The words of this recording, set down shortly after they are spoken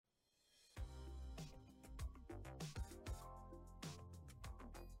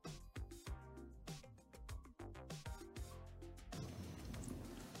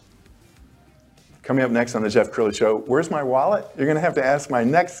Coming up next on the Jeff Crilley Show, where's my wallet? You're going to have to ask my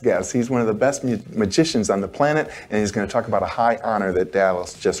next guest. He's one of the best magicians on the planet, and he's going to talk about a high honor that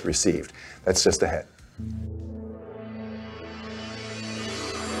Dallas just received. That's just ahead.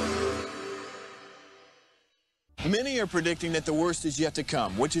 Many are predicting that the worst is yet to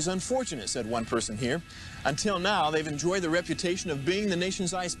come, which is unfortunate, said one person here. Until now, they've enjoyed the reputation of being the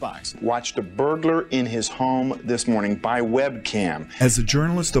nation's icebox. Watched a burglar in his home this morning by webcam. As a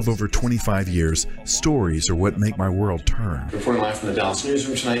journalist of over 25 years, stories are what make my world turn. Reporting live from the Dallas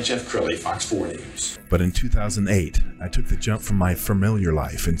newsroom tonight, Jeff Crilley, Fox 4 News. But in 2008, I took the jump from my familiar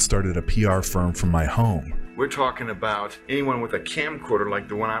life and started a PR firm from my home. We're talking about anyone with a camcorder like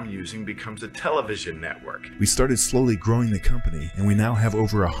the one I'm using becomes a television network. We started slowly growing the company, and we now have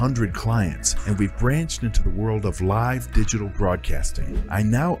over 100 clients, and we've branched into the world of live digital broadcasting. I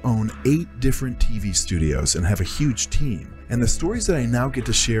now own 8 different TV studios and have a huge team, and the stories that I now get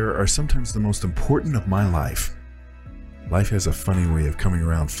to share are sometimes the most important of my life. Life has a funny way of coming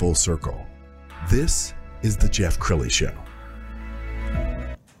around full circle. This is the Jeff Crilley Show.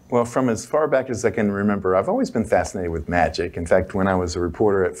 Well, from as far back as I can remember, I've always been fascinated with magic. In fact, when I was a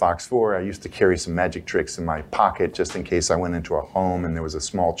reporter at Fox 4, I used to carry some magic tricks in my pocket just in case I went into a home and there was a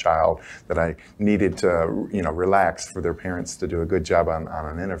small child that I needed to, relax for their parents to do a good job on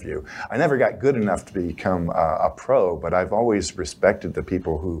an interview. I never got good enough to become a pro, but I've always respected the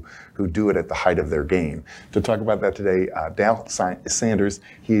people who do it at the height of their game. To talk about that today, Dal Sanders,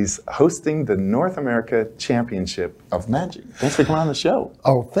 he's hosting the North America Championship of Magic. Thanks for coming on the show.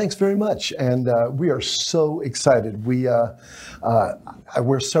 Oh, thanks very much, and we are so excited. I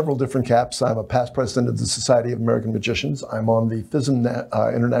wear several different caps. I'm a past president of the Society of American Magicians. I'm on the FISM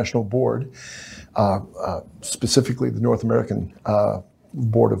International Board, specifically the North American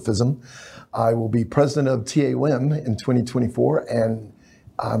Board of FISM. I will be president of TAOM in 2024, and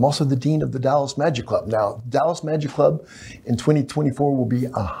I'm also the dean of the Dallas Magic Club. Now, Dallas Magic Club in 2024 will be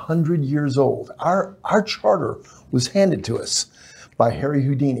 100 years old. Our charter was handed to us by Harry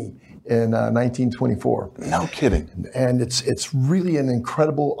Houdini in 1924. No kidding. And it's really an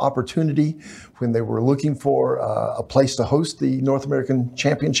incredible opportunity. When they were looking for a place to host the North American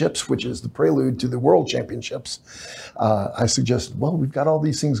Championships, which is the prelude to the World Championships, I suggested, well, we've got all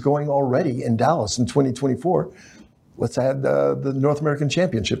these things going already in Dallas in 2024. Let's add the North American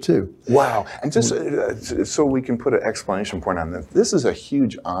Championship too. Wow. And just so we can put an exclamation point on this, this is a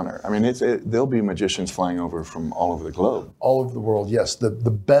huge honor. I mean, there'll be magicians flying over from all over the globe. All over the world, yes. The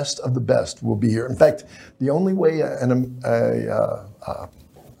best of the best will be here. In fact, the only way a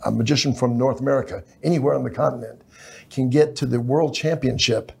magician from North America, anywhere on the continent, can get to the World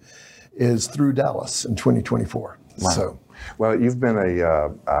Championship is through Dallas in 2024. Wow. So. Well, you've been a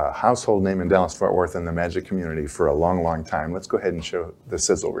household name in Dallas-Fort Worth in the magic community for a long, long time. Let's go ahead and show the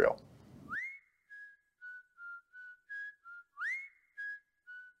sizzle reel.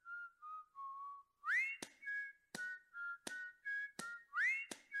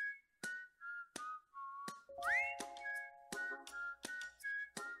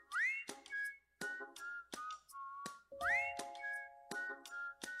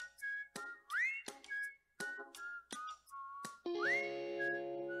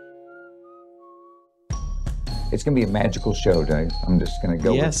 It's going to be a magical show, Dave. I'm just going to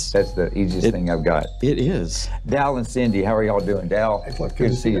go with it. That's the easiest thing I've got. It is. Dal and Cindy, how are y'all doing? Dal, good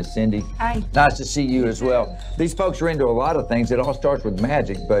to see you. Cindy. Hi. Nice to see you as well. These folks are into a lot of things. It all starts with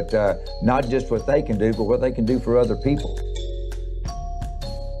magic, but not just what they can do, but what they can do for other people.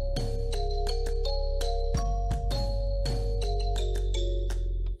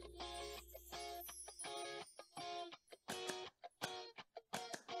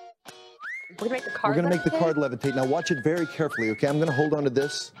 We're going to make the card levitate. Now watch it very carefully, okay? I'm going to hold on to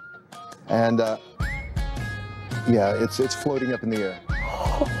this, and yeah, it's floating up in the air.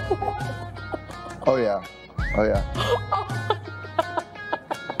 Oh yeah, oh yeah.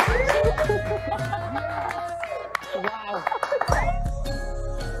 Wow.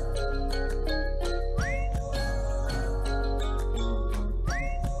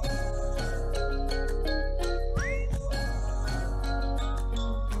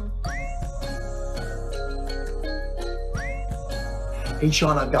 Hey,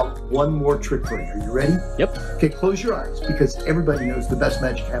 Sean, I've got one more trick for you. Are you ready? Yep. Okay, close your eyes, because everybody knows the best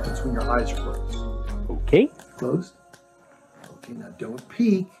magic happens when your eyes are closed. Okay. Closed. Okay, now don't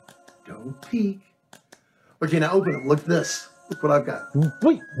peek. Don't peek. Okay, now open them. Look at this. Look what I've got.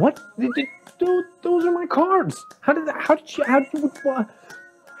 Wait, what? Those are my cards. How did you,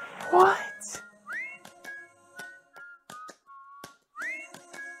 what?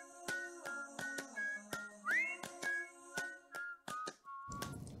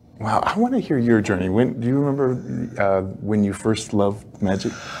 Wow, I want to hear your journey. Do you remember when you first loved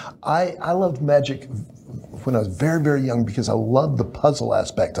magic? I loved magic when I was very, very young because I loved the puzzle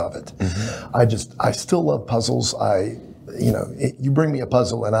aspect of it. I still love puzzles. You bring me a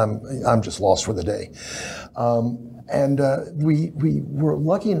puzzle and I'm just lost for the day. We were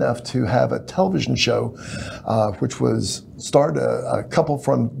lucky enough to have a television show, which starred a couple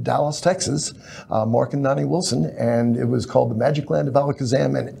from Dallas, Texas, Mark and Nani Wilson, and it was called The Magic Land of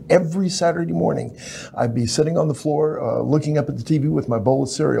Alakazam. And every Saturday morning, I'd be sitting on the floor, looking up at the TV with my bowl of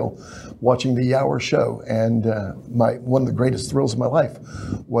cereal, watching the hour show. And one of the greatest thrills of my life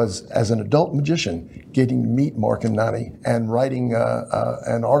was, as an adult magician, getting to meet Mark and Nani and writing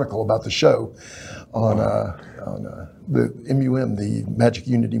an article about the show on the MUM, the Magic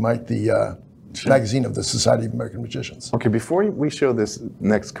Unity Mite, the magazine of the Society of American Magicians. Okay, before we show this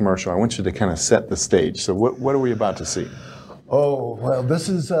next commercial, I want you to kind of set the stage. So what are we about to see? Oh, well, this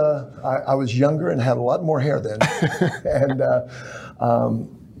is, I was younger and had a lot more hair then.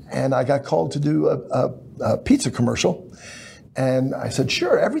 And I got called to do a pizza commercial. And I said,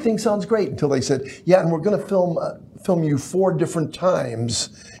 sure, everything sounds great, until they said, yeah, and we're going to film you 4 different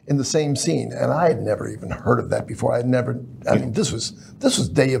times in the same scene. And I had never even heard of that before. I mean, this was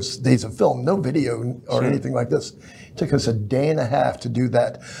days of film, no video or anything like this. It took us a day and a half to do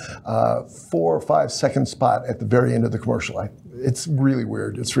that 4 or 5 second spot at the very end of the commercial. It's really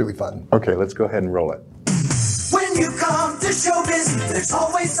weird. It's really fun. Okay, let's go ahead and roll it. When you come to showbiz, there's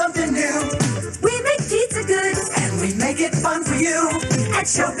always something new. We make pizza good, and we make it fun for you. At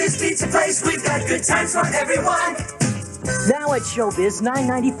Showbiz Pizza Place, we've got good times for everyone. Now at Showbiz,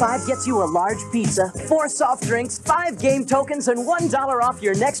 $9.95 gets you a large pizza, 4 soft drinks, 5 game tokens, and $1 off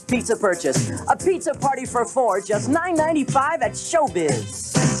your next pizza purchase. A pizza party for 4, just $9.95 at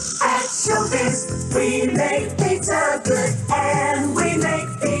Showbiz. At Showbiz, we make pizza good, and we make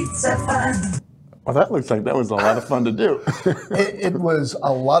pizza fun. Well, that looks like that was a lot of fun to do. It was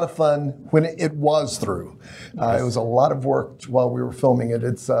a lot of fun when it was through. It was a lot of work while we were filming it.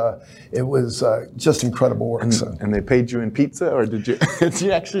 It was just incredible work. And they paid you in pizza, or did you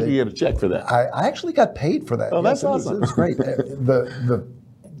actually get a check for that? I actually got paid for that. Oh, yes, that's awesome. It was great. The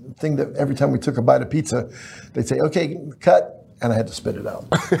thing that every time we took a bite of pizza, they'd say, okay, cut. And I had to spit it out.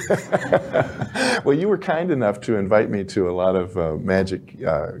 Well, you were kind enough to invite me to a lot of magic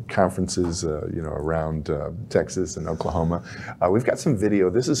conferences, around Texas and Oklahoma. We've got some video.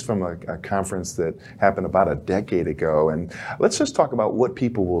 This is from a conference that happened about a decade ago, and let's just talk about what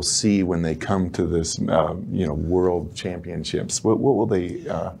people will see when they come to this, World Championships. What will they?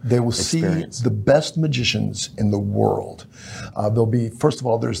 They will experience? See the best magicians in the world. There'll be, first of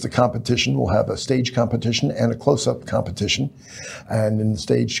all, there's the competition. We'll have a stage competition and a close-up competition. And in the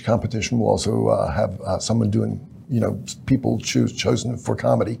stage competition, we'll also have someone doing, people chosen for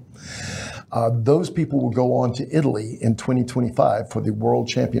comedy. Those people will go on to Italy in 2025 for the World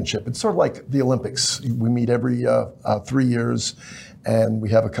Championship. It's sort of like the Olympics. We meet every 3 years, and we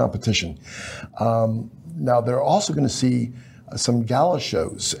have a competition. Now, they're also going to see some gala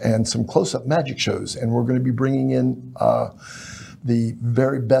shows and some close-up magic shows, and we're going to be bringing in the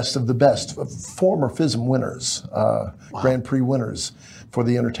very best of the best, former FISM winners, Grand Prix winners for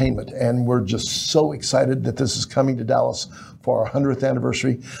the entertainment. And we're just so excited that this is coming to Dallas for our 100th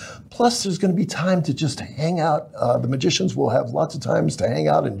anniversary. Plus, there's going to be time to just hang out. The magicians will have lots of times to hang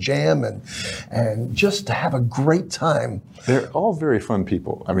out and jam and just to have a great time. They're all very fun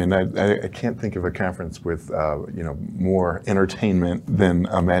people. I mean, I can't think of a conference with more entertainment than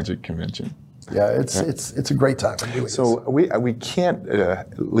a magic convention. Yeah, it's a great time. It really so we can't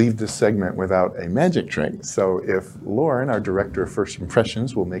leave this segment without a magic trick. So if Lauren, our director of First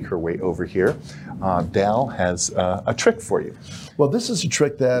Impressions, will make her way over here, Dal has a trick for you. Well, this is a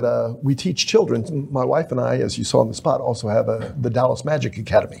trick that we teach children. My wife and I, as you saw in the spot, also have the Dallas Magic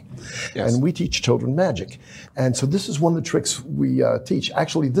Academy. Yes. And we teach children magic. And so this is one of the tricks we teach.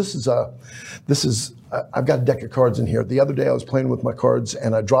 Actually, this is I've got a deck of cards in here. The other day I was playing with my cards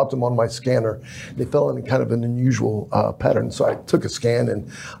and I dropped them on my scanner. They fell in kind of an unusual pattern. So I took a scan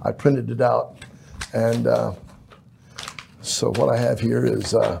and I printed it out. And so what I have here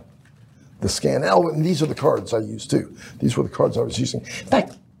is the scan. Oh, and these are the cards I use too. These were the cards I was using. In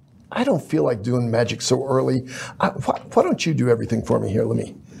fact, I don't feel like doing magic so early. Why don't you do everything for me here? Let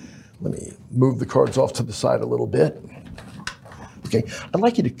me move the cards off to the side a little bit. Okay, I'd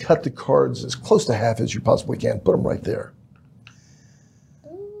like you to cut the cards as close to half as you possibly can. Put them right there.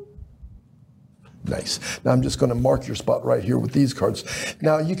 Nice. Now I'm just going to mark your spot right here with these cards.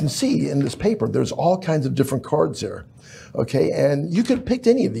 Now you can see in this paper, there's all kinds of different cards there. Okay, and you could have picked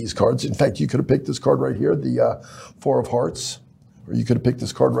any of these cards. In fact, you could have picked this card right here, the 4 of Hearts, or you could have picked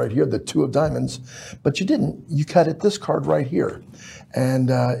this card right here, the 2 of diamonds, but you didn't. You cut it this card right here, and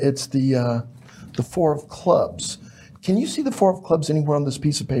it's the 4 of clubs. Can you see the 4 of clubs anywhere on this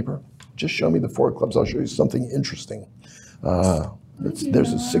piece of paper? Just show me the 4 of clubs. I'll show you something interesting.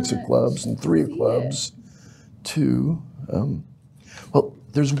 There's a 6 of clubs and 3 of clubs. 2. Well,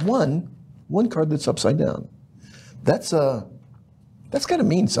 there's one card that's upside down. That's got to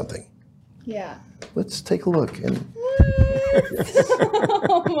mean something. Yeah. Let's take a look. And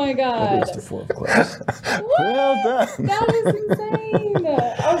Oh my God. There's the 4 of clubs. Well done. That is insane.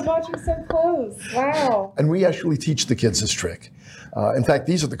 I was watching so close. Wow. And we actually teach the kids this trick. In fact,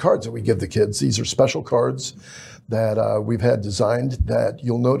 these are the cards that we give the kids. These are special cards that we've had designed that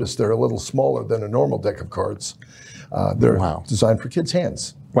you'll notice they're a little smaller than a normal deck of cards. They're designed for kids'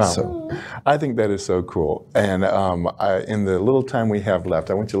 hands. Wow. So, I think that is so cool. And in the little time we have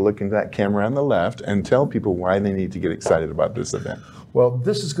left, I want you to look into that camera on the left and tell people why they need to get excited about this event. well,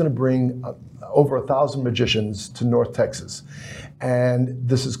 this is going to bring over 1,000 magicians to North Texas. And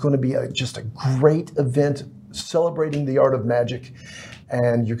this is going to be just a great event celebrating the art of magic.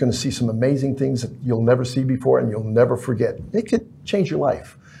 And you're going to see some amazing things that you'll never see before and you'll never forget. It could change your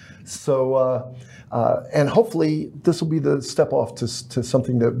life. So, and hopefully this will be the step off to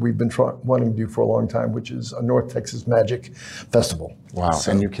something that we've been wanting to do for a long time, which is a North Texas Magic Festival. Wow,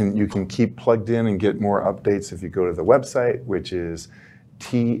 so, and you can keep plugged in and get more updates if you go to the website, which is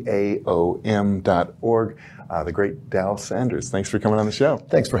taom.org. The great Dal Sanders, thanks for coming on the show.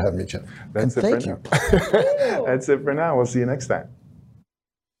 Thanks for having me, Jeff. That's it for now. That's it for now. We'll see you next time.